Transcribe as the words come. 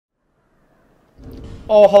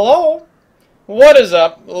Oh, hello. What is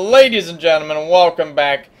up, ladies and gentlemen? Welcome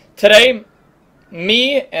back. Today,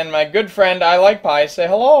 me and my good friend I Like Pie say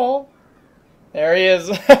hello. There he is.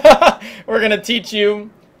 We're going to teach you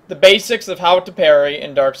the basics of how to parry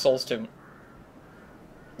in Dark Souls 2.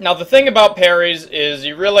 Now, the thing about parries is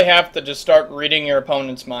you really have to just start reading your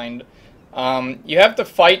opponent's mind. You have to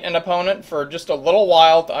fight an opponent for just a little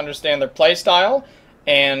while to understand their playstyle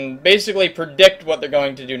and basically predict what they're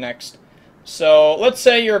going to do next. So, let's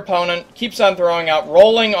say your opponent keeps on throwing out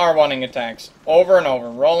rolling R1ing attacks over and over.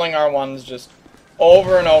 Rolling R1s just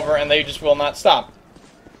over and over, and they just will not stop.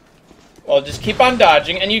 Well, just keep on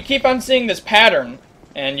dodging, and you keep on seeing this pattern,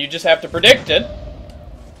 and you just have to predict it,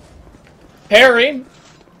 parry,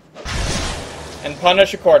 and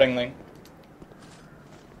punish accordingly.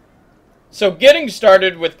 So, getting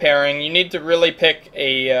started with parrying, you need to really pick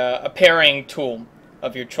a parrying tool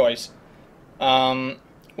of your choice.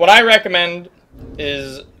 What I recommend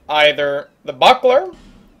is either the buckler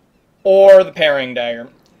or the parrying dagger.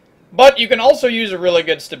 But you can also use a really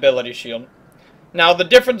good stability shield. Now, the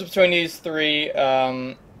difference between these three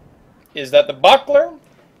is that the buckler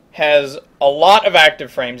has a lot of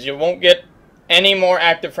active frames. You won't get any more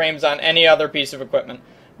active frames on any other piece of equipment.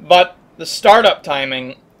 But the startup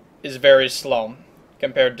timing is very slow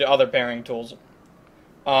compared to other parrying tools.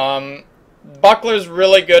 Buckler is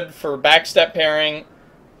really good for backstep parrying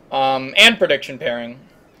and prediction parrying.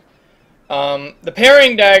 The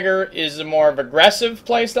parrying dagger is a more of aggressive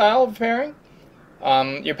playstyle of parrying.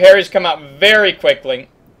 Your parries come out very quickly.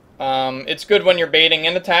 It's good when you're baiting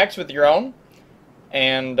in attacks with your own,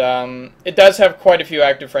 and it does have quite a few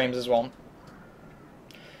active frames as well.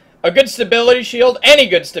 A good stability shield, any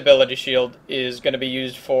good stability shield, is going to be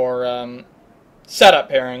used for setup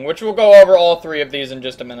parrying, which we'll go over all three of these in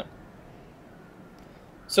just a minute.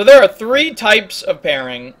 So there are three types of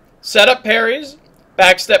parrying: setup parries,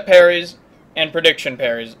 backstep parries, and prediction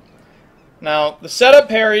parries. Now, the setup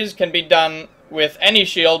parries can be done with any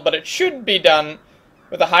shield, but it should be done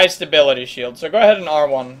with a high stability shield. So go ahead and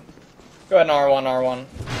R1. Go ahead and R1,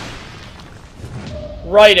 R1.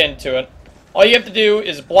 Right into it. All you have to do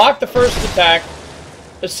is block the first attack,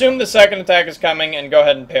 assume the second attack is coming, and go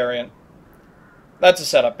ahead and parry it. That's a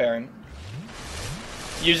setup parry.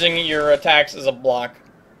 Using your attacks as a block.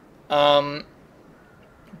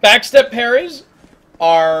 Backstep parries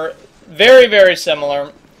are very, very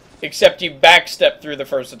similar, except you backstep through the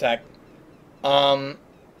first attack.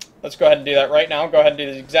 Let's go ahead and do that right now. Go ahead and do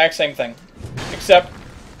the exact same thing, except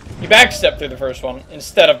you backstep through the first one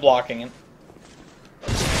instead of blocking it.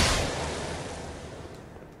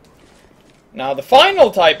 Now, the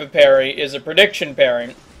final type of parry is a prediction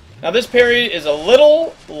parry. Now, this parry is a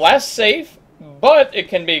little less safe, but it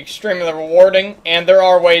can be extremely rewarding, and there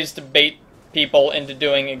are ways to bait people into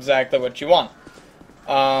doing exactly what you want.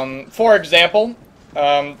 For example,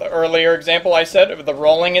 the earlier example I said of the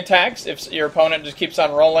rolling attacks, if your opponent just keeps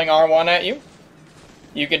on rolling R1 at you,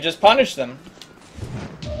 you can just punish them.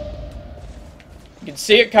 You can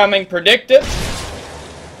see it coming, predict it,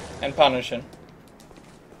 and punish it.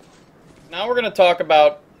 Now we're going to talk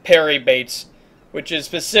about parry baits, which is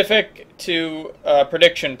specific to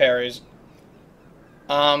prediction parries.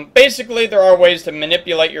 Basically, there are ways to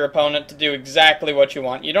manipulate your opponent to do exactly what you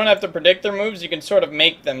want. You don't have to predict their moves, you can sort of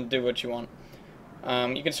make them do what you want.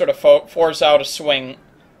 You can sort of force out a swing,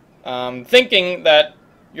 thinking that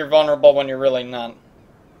you're vulnerable when you're really not.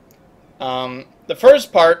 The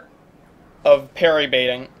first part of parry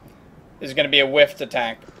baiting is going to be a whiffed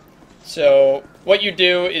attack. So, what you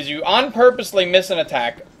do is you on-purposely miss an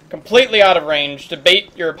attack, completely out of range, to bait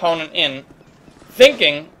your opponent in,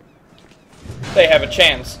 thinking they have a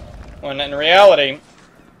chance, when in reality,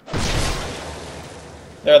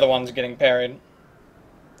 they're the ones getting parried.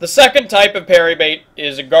 The second type of parry bait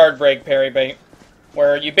is a guard break parry bait,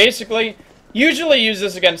 where you basically usually use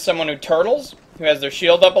this against someone who turtles, who has their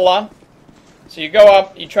shield up a lot. So you go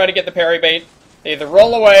up, you try to get the parry bait, they either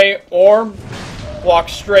roll away or walk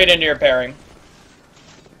straight into your parry.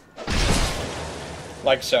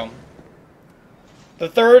 Like so. The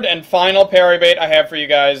third and final parry bait I have for you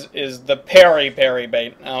guys is the parry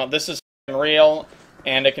bait. This is real,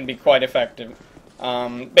 and it can be quite effective.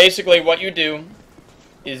 Basically, what you do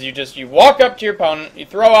is you walk up to your opponent, you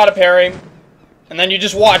throw out a parry, and then you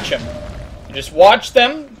just watch him. You just watch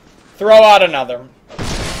them throw out another.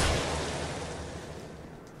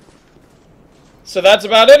 So that's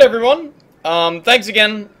about it, everyone. Thanks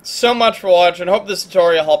again so much for watching. Hope this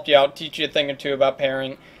tutorial helped you out, teach you a thing or two about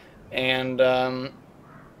parrying, and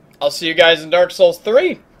I'll see you guys in Dark Souls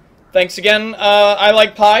 3. Thanks again, I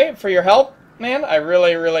Like Pie, for your help, man. I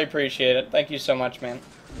really, really appreciate it. Thank you so much, man.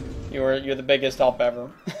 You're the biggest help ever.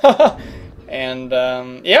 And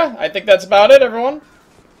yeah, I think that's about it, everyone.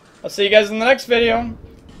 I'll see you guys in the next video.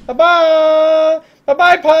 Bye bye. Bye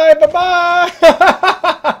bye, Pie. Bye bye.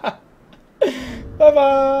 Bye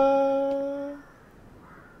bye.